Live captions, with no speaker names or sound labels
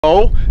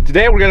So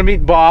today we're going to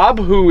meet Bob,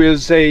 who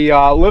is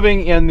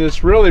living in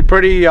this really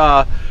pretty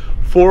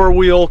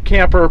four-wheel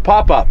camper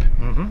pop-up.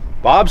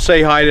 Bob,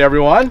 say hi to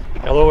everyone.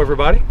 Hello,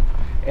 everybody.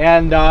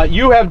 And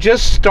you have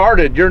just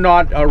started. You're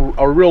not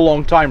a real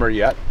long timer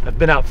yet. I've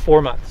been out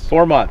 4 months.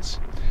 4 months.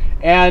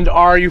 And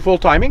are you full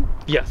timing?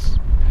 Yes.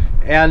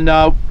 And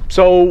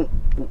so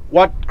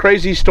what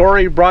crazy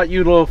story brought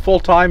you to full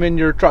time in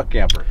your truck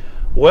camper?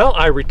 Well,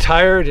 I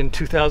retired in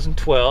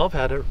 2012,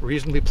 had a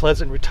reasonably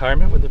pleasant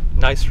retirement with a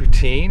nice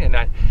routine, and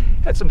I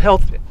had some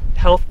health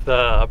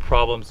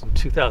problems in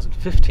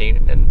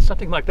 2015, and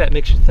something like that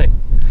makes you think.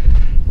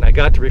 And I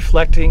got to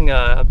reflecting,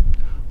 now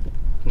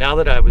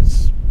that I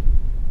was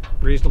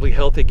reasonably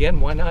healthy again,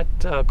 why not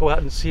go out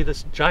and see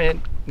this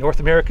giant North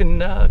American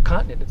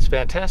continent? It's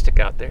fantastic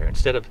out there,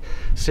 instead of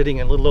sitting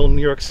in little old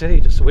New York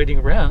City just waiting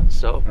around.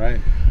 So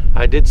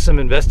I did some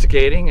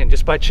investigating, and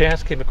just by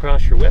chance came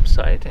across your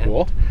website,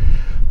 and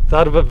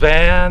thought of a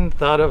van,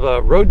 thought of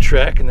a road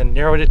trek, and then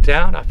narrowed it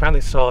down. I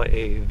finally saw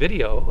a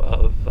video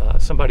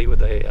of somebody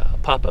with a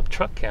pop-up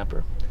truck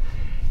camper,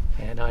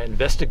 and I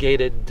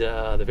investigated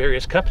the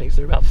various companies.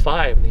 There are about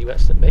 5 in the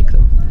US that make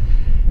them,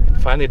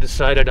 and finally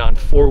decided on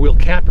Four Wheel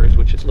Campers,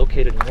 which is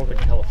located in Northern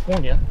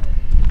California.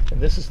 And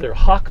this is their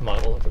Hawk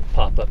model of a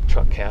pop-up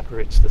truck camper.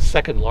 It's the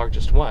second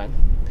largest one.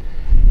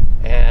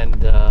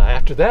 And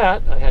after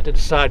that, I had to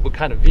decide what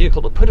kind of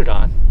vehicle to put it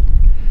on.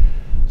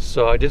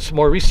 So I did some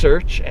more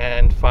research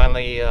and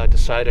finally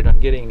decided on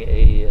getting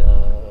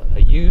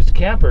a used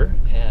camper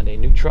and a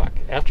new truck.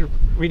 After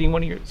seeing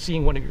one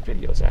of your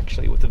videos,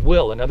 actually, with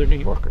Will, another New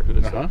Yorker who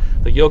was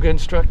the yoga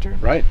instructor.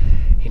 Right.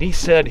 And he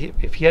said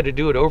if he had to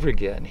do it over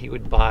again, he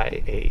would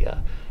buy a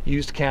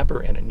used camper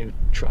and a new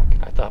truck.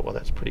 And I thought, well,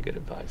 that's pretty good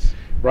advice.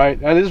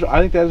 Right. I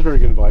think that is very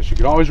good advice. You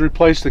can always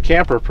replace the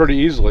camper pretty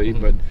easily,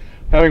 but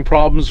having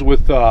problems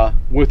with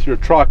your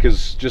truck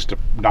is just a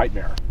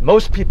nightmare.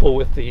 Most people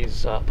with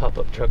these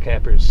pop-up truck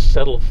campers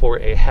settle for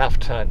a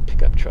half-ton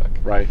pickup truck.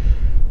 Right.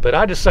 But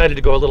I decided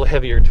to go a little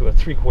heavier to a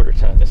 3/4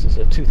 ton. This is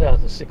a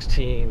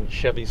 2016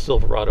 Chevy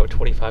Silverado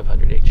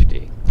 2500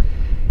 HD.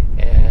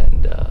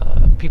 And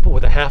people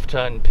with a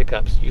half-ton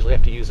pickups usually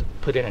have to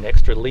put in an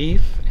extra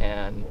leaf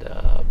and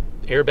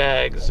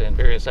airbags and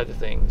various other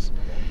things.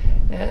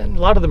 And a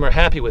lot of them are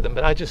happy with them,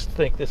 but I just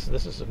think this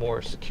is a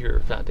more secure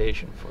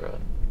foundation for a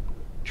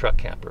truck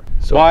camper.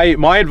 So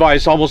my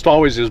advice almost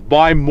always is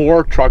buy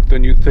more truck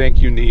than you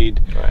think you need.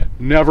 Right.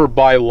 Never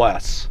buy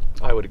less.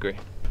 I would agree.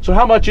 So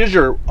how much is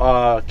your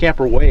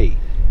camper weigh?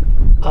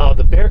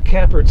 The Bear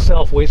camper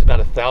itself weighs about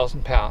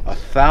 1,000 pounds.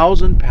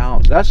 1,000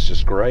 pounds. That's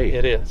just great.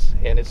 It is,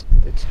 and it's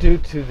due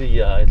to the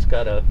it's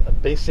got a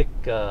basic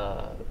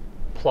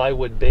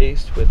plywood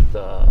base with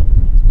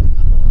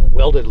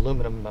welded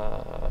aluminum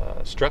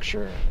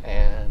structure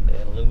and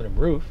an aluminum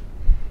roof.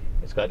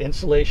 It's got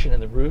insulation in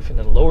the roof and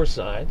in the lower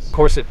sides. Of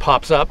course, it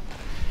pops up,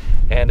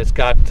 and it's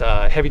got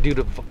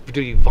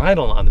heavy-duty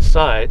vinyl on the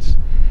sides,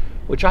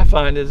 which I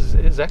find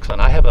is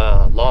excellent. I have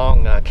a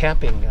long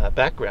camping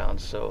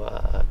background, so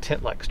a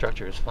tent-like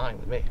structure is fine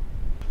with me.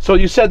 So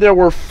you said there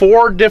were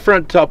 4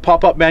 different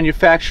pop-up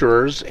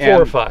manufacturers.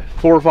 4 or 5.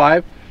 4 or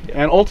 5?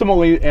 Yeah. And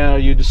ultimately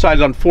you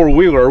decided on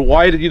four-wheeler.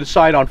 Why did you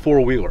decide on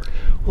four-wheeler?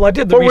 Well, I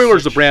did the Four-wheeler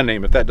is the brand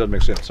name, if that doesn't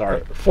make sense.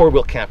 Sorry.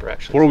 Four-wheel camper,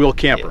 actually. Four-wheel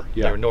camper,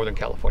 yeah. They're in Northern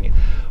California.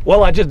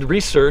 Well, I did the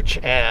research,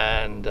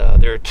 and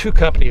there are 2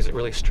 companies that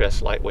really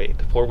stress lightweight,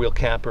 the Four-Wheel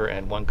Camper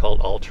and one called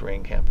All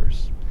Terrain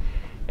Campers.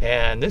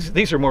 And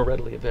these are more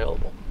readily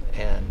available.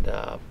 And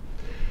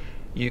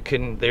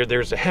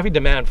there's a heavy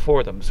demand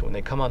for them, so when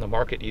they come on the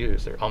market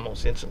used, they're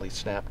almost instantly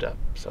snapped up.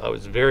 So I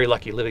was very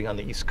lucky living on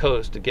the East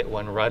Coast to get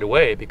one right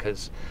away,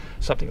 because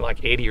something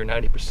like 80 or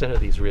 90% of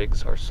these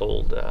rigs are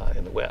sold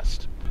in the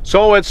West.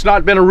 So it's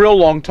not been a real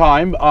long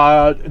time.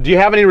 Do you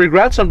have any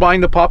regrets on buying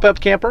the pop-up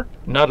camper?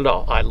 Not at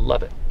all. I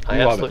love it.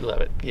 I absolutely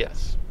love it.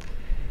 Yes.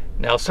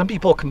 Now, some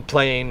people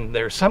complain.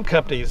 There are some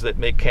companies that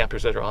make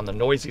campers that are on the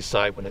noisy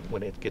side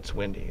when it gets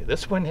windy.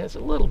 This one has a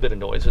little bit of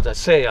noise. As I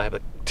say, I have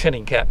a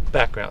tinning cap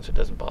background, so it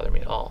doesn't bother me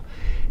at all.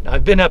 Now,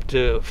 I've been up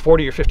to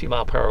 40 or 50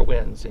 mile-per-hour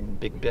winds in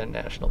Big Bend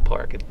National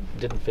Park. It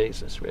didn't phase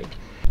this rig.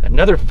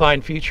 Another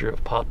fine feature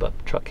of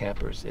pop-up truck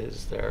campers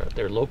is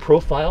they're low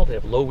profile. They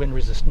have low wind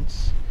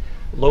resistance,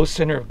 low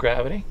center of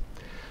gravity,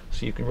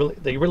 so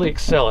they really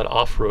excel at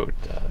off-road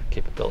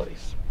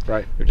capabilities.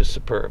 Right. They're just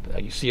superb.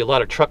 You see a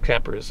lot of truck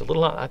campers,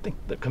 I think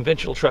the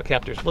conventional truck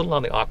campers a little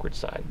on the awkward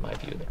side, in my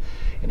view.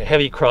 In a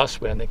heavy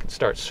crosswind, they can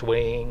start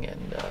swaying,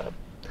 and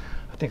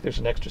I think there's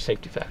an extra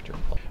safety factor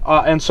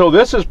involved. And so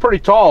this is pretty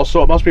tall,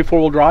 so it must be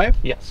four-wheel drive?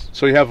 Yes.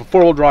 So you have a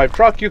four-wheel drive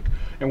truck,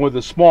 and with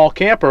a small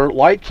camper,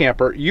 light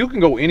camper, you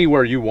can go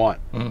anywhere you want.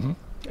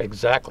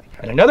 Exactly.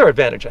 And another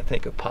advantage, I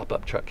think, of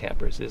pop-up truck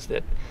campers is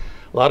that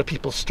a lot of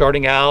people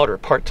starting out, or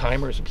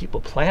part-timers, and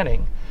people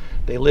planning,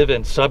 they live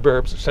in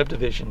suburbs or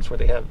subdivisions where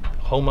they have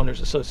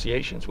homeowners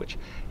associations which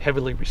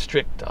heavily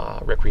restrict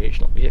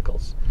recreational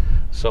vehicles.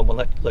 Some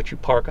will let you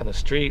park on the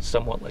street,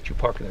 some won't let you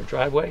park in their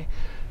driveway.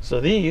 So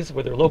these,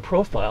 where they're low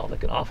profile, they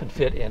can often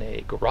fit in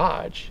a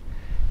garage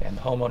and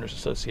the homeowners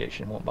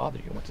association won't bother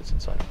you once it's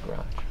inside the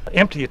garage.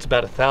 Empty, it's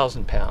about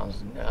 1,000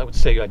 pounds. And I would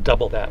say I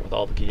double that with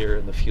all the gear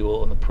and the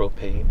fuel and the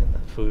propane and the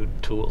food,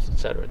 tools,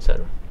 etc.,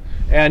 etc.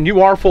 And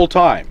you are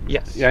full-time?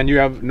 Yes. And you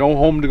have no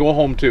home to go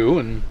home to?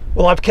 And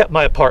well, I've kept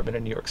my apartment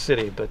in New York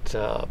City, but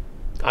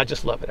I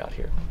just love it out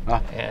here.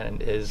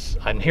 And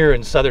I'm here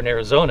in southern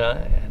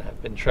Arizona, and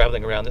I've been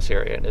traveling around this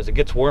area, and as it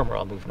gets warmer,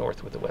 I'll move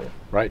north with the weather.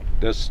 Right.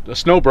 A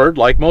snowbird,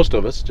 like most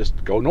of us,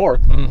 just go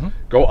north,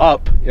 go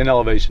up in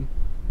elevation.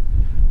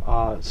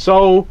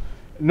 So,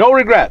 no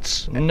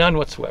regrets? None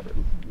whatsoever.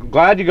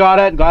 Glad you got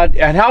it.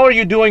 And how are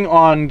you doing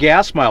on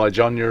gas mileage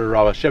on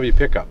your Chevy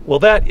pickup? Well,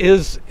 that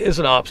is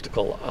an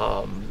obstacle.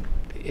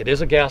 It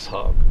is a gas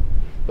hog,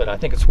 but I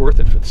think it's worth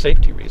it for the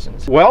safety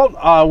reasons.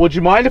 Well, would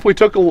you mind if we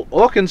took a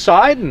look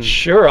inside? And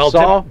sure,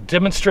 I'll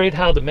demonstrate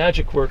how the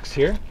magic works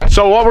here.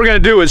 So what we're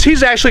going to do is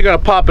he's actually going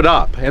to pop it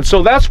up. And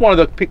so that's one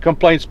of the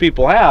complaints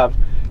people have.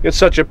 It's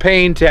such a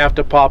pain to have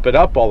to pop it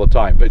up all the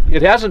time. But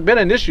it hasn't been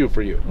an issue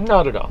for you.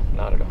 Not at all,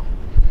 not at all.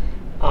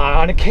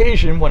 On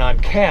occasion, when I'm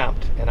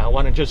camped and I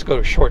want to just go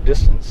a short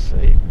distance,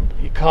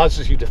 it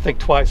causes you to think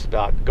twice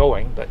about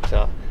going, but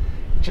it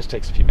just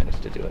takes a few minutes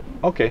to do it.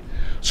 Okay,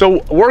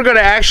 so we're going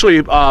to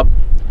actually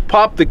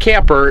pop the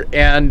camper,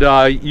 and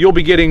you'll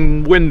be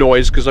getting wind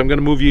noise because I'm going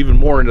to move you even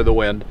more into the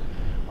wind,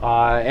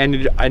 and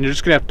you're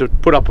just going to have to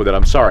put up with it.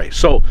 I'm sorry.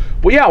 So,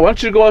 well, yeah, why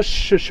don't you go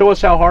show us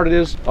how hard it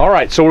is? All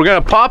right, so we're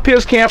going to pop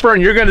his camper,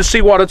 and you're going to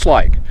see what it's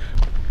like.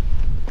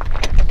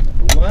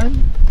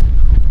 1,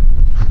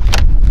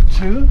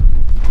 2.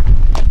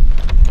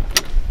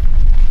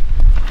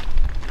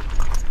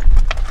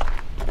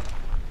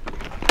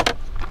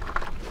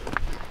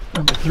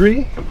 Number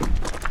 3.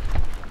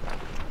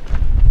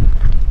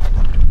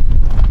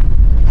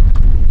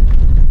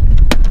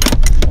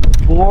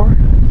 4.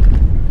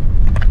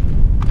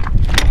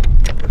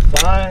 Number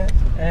 5.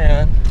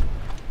 And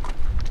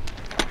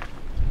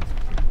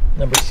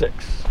number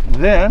 6.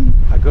 Then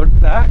I go to the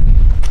back.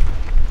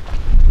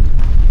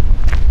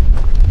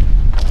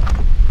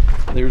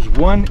 There's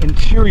one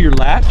interior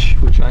latch,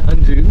 which I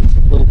undo, it's a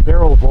little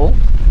barrel bolt.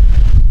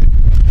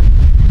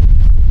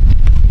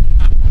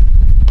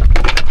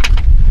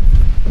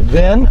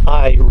 Then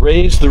I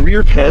raise the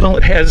rear panel.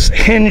 It has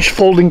hinge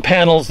folding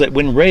panels that,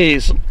 when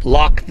raised,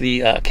 lock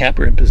the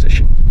camper in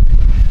position.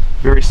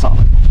 Very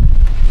solid.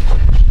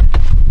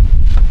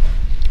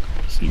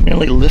 So you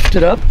merely lift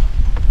it up,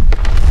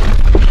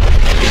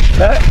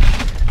 back,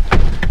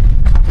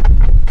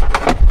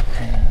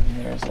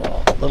 and there's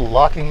a little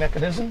locking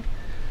mechanism.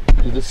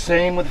 Do the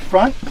same with the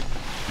front.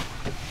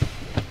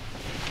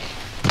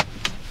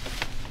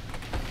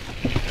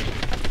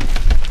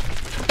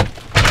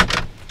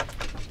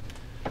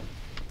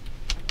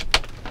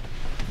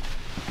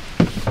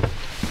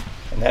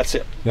 And that's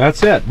it.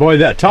 That's it. Boy,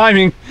 that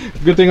timing,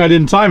 good thing I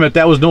didn't time it.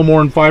 That was no more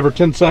than 5 or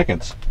 10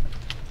 seconds.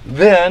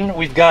 Then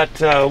we've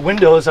got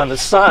windows on the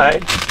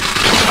side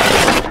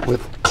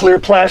with clear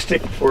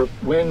plastic for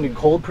wind and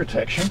cold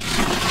protection.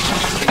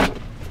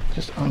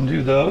 Just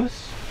undo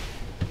those.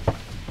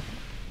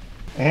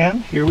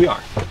 And here we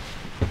are.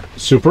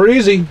 Super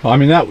easy. I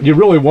mean, that it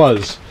really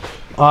was.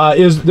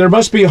 There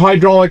must be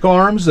hydraulic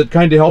arms that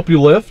kind of help you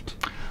lift?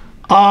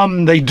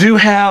 They do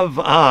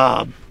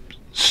have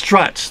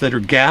struts that are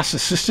gas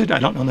assisted. I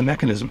don't know the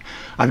mechanism.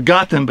 I've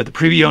got them, but the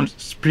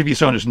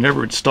previous owners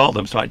never installed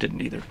them, so I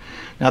didn't either.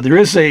 Now, there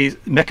is a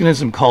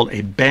mechanism called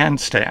a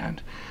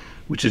bandstand,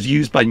 which is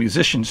used by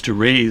musicians to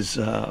raise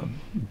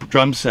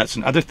drum sets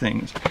and other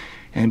things.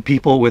 And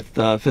people with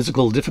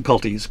physical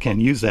difficulties can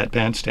use that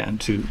bandstand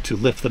to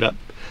lift it up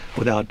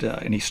without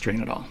any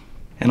strain at all.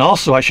 And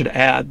also, I should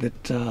add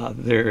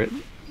that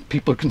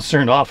people are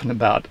concerned often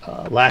about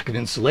lack of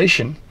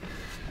insulation,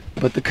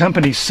 but the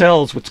company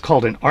sells what's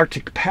called an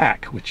Arctic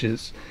pack, which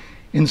is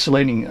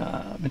insulating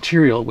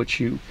material which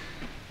you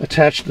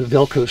attach the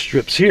Velcro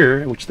strips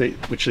here, which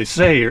they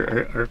say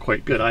are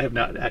quite good. I have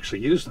not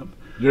actually used them.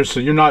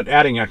 So you're not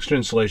adding extra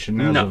insulation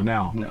as of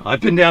now? No,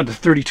 I've been down to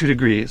 32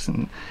 degrees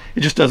and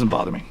it just doesn't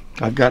bother me.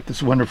 I've got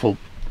this wonderful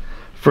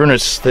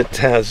furnace that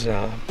has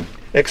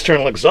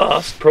external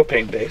exhaust,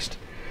 propane based,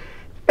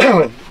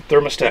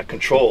 thermostat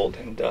controlled,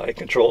 and it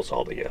controls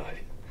all the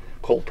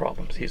cold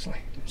problems easily.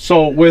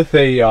 So with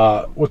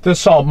this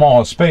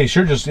small space,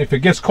 you're just, if it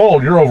gets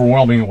cold, you're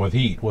overwhelming it with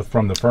heat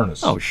from the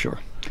furnace. Oh, sure.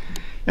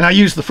 And I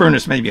use the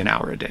furnace maybe an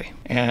hour a day.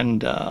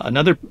 And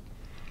another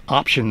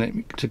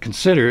option to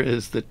consider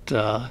is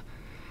that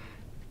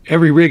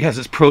every rig has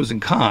its pros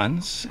and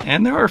cons,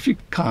 and there are a few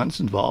cons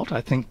involved.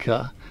 I think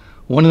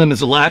one of them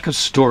is a lack of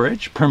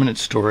storage, permanent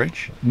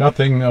storage.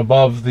 Nothing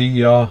above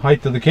the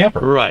height of the camper.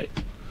 Right.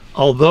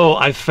 Although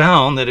I've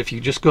found that if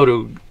you just go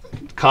to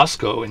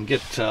Costco and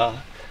get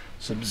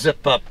some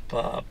zip-up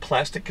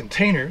plastic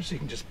containers, you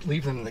can just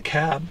leave them in the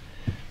cab,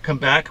 come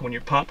back, and when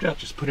you're popped up,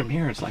 just put them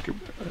here. It's like a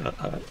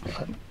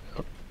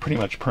pretty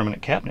much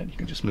permanent cabinet. You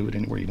can just move it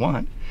anywhere you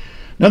want.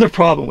 Another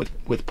problem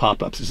with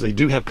pop-ups is they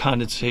do have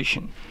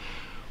condensation.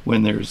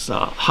 When there's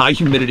high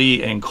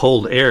humidity and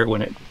cold air,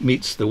 when it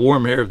meets the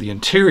warm air of the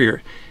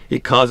interior,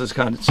 it causes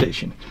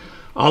condensation.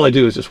 all I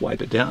do is just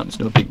wipe it down. It's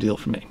no big deal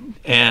for me.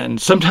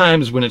 And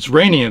sometimes when it's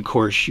raining, of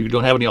course, you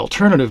don't have any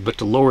alternative but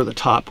to lower the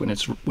top when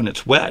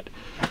it's wet.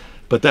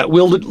 But that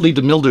will lead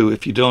to mildew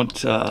if you don't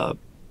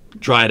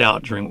dry it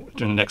out during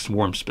the next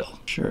warm spell.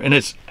 Sure. And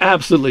it's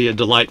absolutely a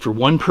delight for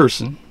one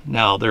person.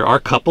 Now, there are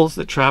couples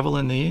that travel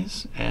in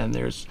these, and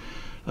there's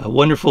a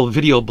wonderful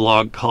video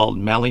blog called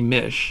Mally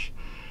Mish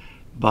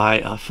by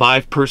a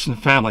 5-person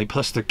family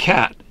plus their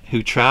cat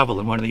who travel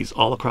in one of these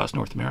all across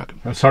North America.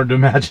 That's hard to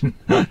imagine.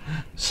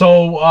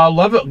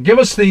 So, give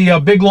us the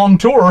big long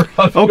tour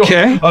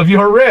of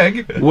your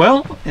rig.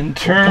 Well, in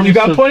terms you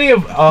got of plenty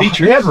of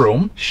features,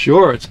 headroom.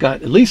 Sure, it's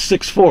got at least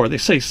 6'4". They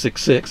say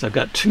 6'6". I've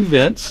got 2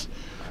 vents,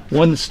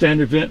 one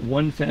standard vent,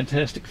 one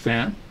fantastic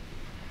fan.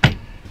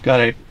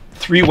 Got a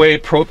 3-way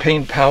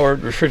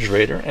propane-powered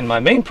refrigerator, and my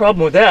main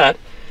problem with that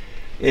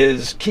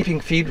is keeping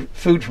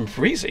food from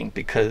freezing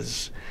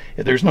because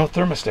there's no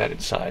thermostat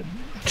inside.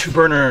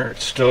 2-burner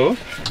stove.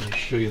 Let me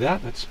show you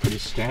that. That's pretty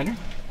standard.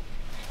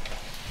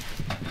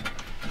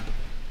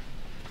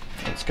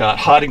 It's got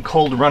hot and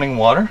cold running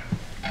water.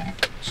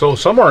 So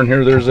somewhere in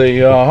here there's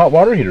a hot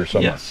water heater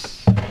somewhere.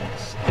 Yes.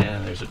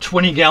 And there's a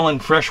 20-gallon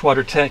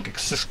freshwater tank, a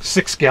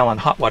 6-gallon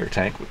hot water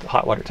tank with the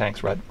hot water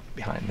tanks right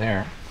behind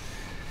there.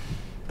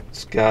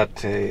 It's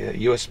got a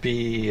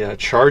USB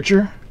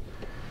charger.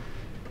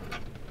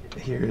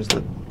 Here's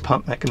the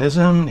pump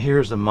mechanism.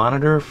 Here's the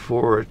monitor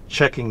for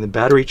checking the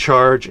battery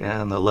charge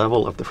and the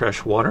level of the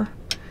fresh water.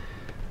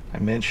 I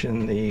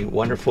mentioned the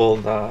wonderful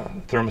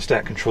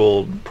thermostat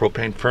controlled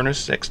propane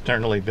furnace,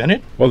 externally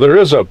vented. Well, there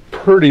is a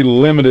pretty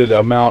limited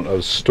amount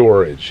of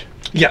storage.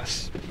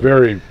 Yes.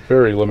 Very,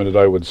 very limited,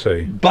 I would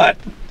say. But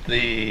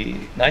the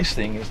nice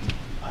thing is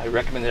I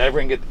recommend that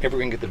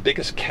everyone get the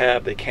biggest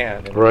cab they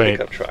can in a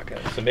pickup truck. And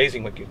it's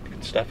amazing what you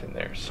can stuff in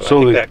there. So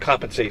I think that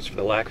compensates for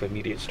the lack of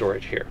immediate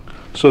storage here.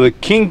 So the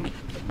King,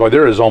 boy,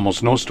 there is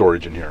almost no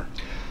storage in here.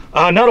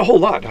 Not a whole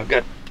lot. I've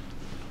got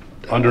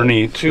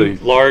underneath 2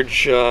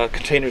 large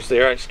containers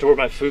there. I store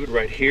my food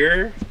right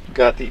here.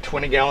 Got the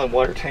 20-gallon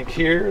water tank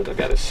here. I've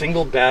got a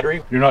single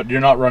battery. You're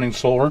not running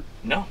solar?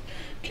 No.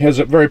 Is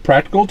it very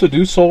practical to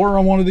do solar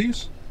on one of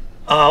these?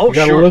 Oh, you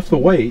gotta lift the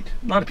weight.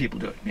 A lot of people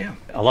do it. Yeah.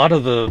 A lot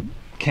of the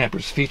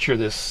campers feature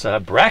this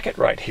bracket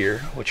right here,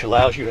 which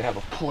allows you to have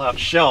a pull-out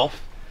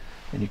shelf,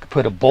 and you can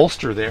put a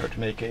bolster there to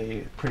make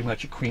pretty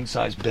much a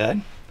queen-size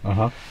bed.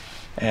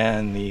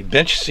 And the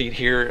bench seat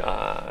here,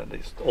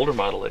 this older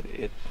model,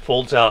 it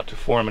folds out to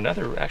form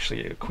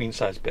actually a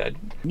queen-size bed.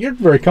 You're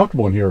very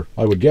comfortable in here,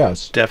 I would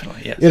guess.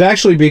 Definitely, yes. It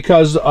actually,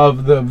 because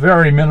of the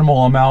very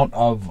minimal amount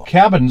of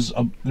cabins,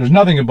 there's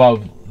nothing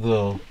above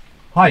the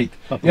height.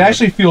 It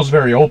actually feels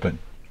very open.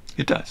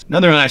 It does.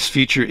 Another nice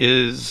feature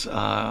is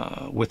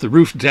with the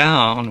roof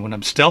down, when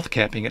I'm stealth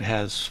camping, it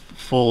has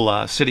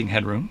full sitting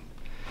headroom.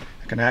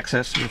 I can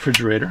access the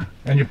refrigerator.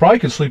 And you probably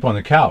could sleep on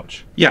the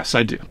couch. Yes,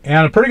 I do.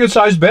 And a pretty good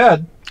sized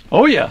bed.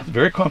 Oh yeah,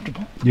 very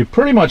comfortable. You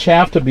pretty much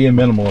have to be a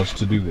minimalist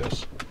to do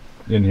this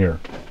in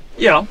here.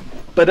 Yeah,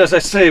 but as I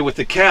say, with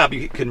the cab,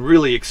 you can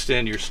really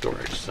extend your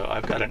storage. So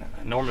I've got an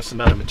enormous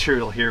amount of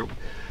material here.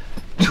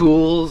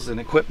 Tools and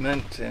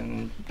equipment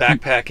and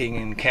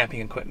backpacking and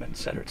camping equipment,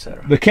 etc.,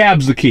 etc. The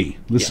cab's the key.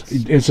 Yes.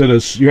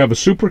 You have a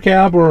super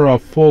cab or a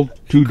full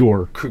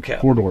 2-door? Crew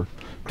cab. 4-door.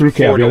 Crew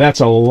cab. Yeah, that's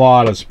a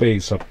lot of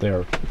space up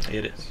there.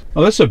 It is.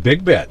 Oh, that's a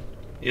big bed.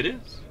 It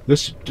is.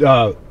 This,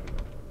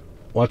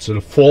 what's it,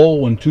 a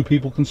full when 2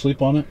 people can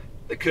sleep on it?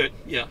 It could,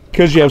 yeah.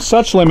 Because you have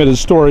such limited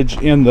storage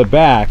in the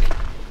back,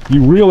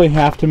 you really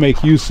have to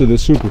make use of the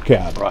super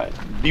cab. Right.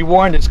 Be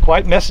warned, it's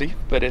quite messy,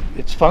 but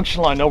it's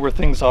functional. I know where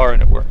things are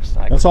and it works.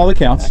 That's all that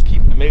counts. I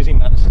keep an amazing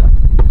amount of stuff.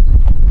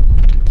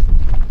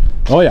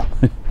 Oh yeah.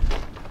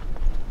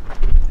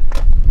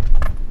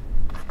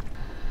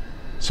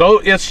 So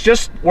it's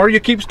just where you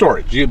keep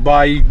storage. You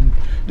buy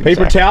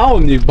paper towel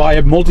and you buy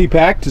a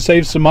multi-pack to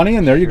save some money,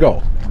 and there you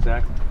go.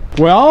 Exactly.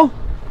 Well,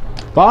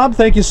 Bob,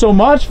 thank you so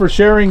much for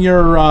sharing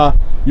your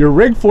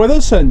rig with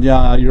us and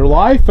your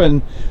life.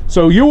 And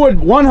so you would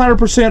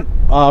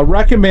 100%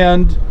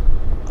 recommend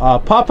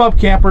pop-up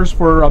campers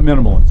for a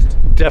minimalist?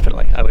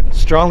 Definitely. I would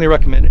strongly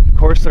recommend it. Of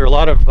course, there are a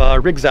lot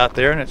of rigs out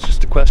there, and it's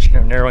just a question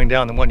of narrowing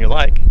down the one you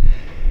like.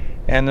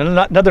 And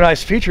another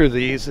nice feature of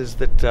these is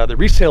that the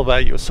resale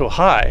value is so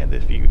high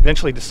that if you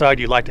eventually decide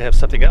you'd like to have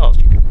something else,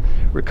 you can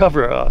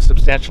recover a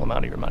substantial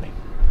amount of your money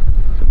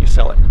when you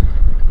sell it.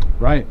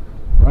 Right,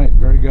 right,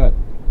 very good.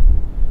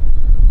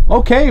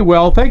 Okay,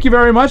 well, thank you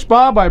very much,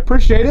 Bob. I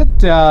appreciate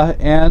it,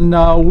 and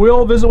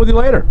we'll visit with you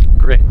later.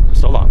 Great,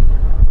 so long.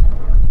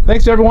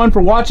 Thanks everyone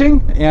for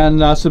watching,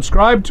 and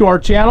subscribe to our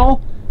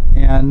channel,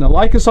 and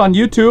like us on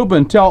YouTube,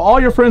 and tell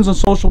all your friends on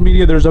social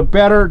media there's a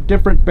better,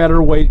 different,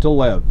 better way to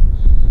live.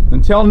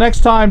 Until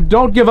next time,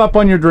 don't give up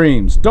on your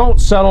dreams. Don't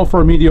settle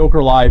for a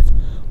mediocre life.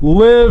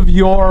 Live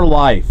your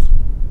life.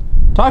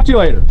 Talk to you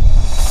later.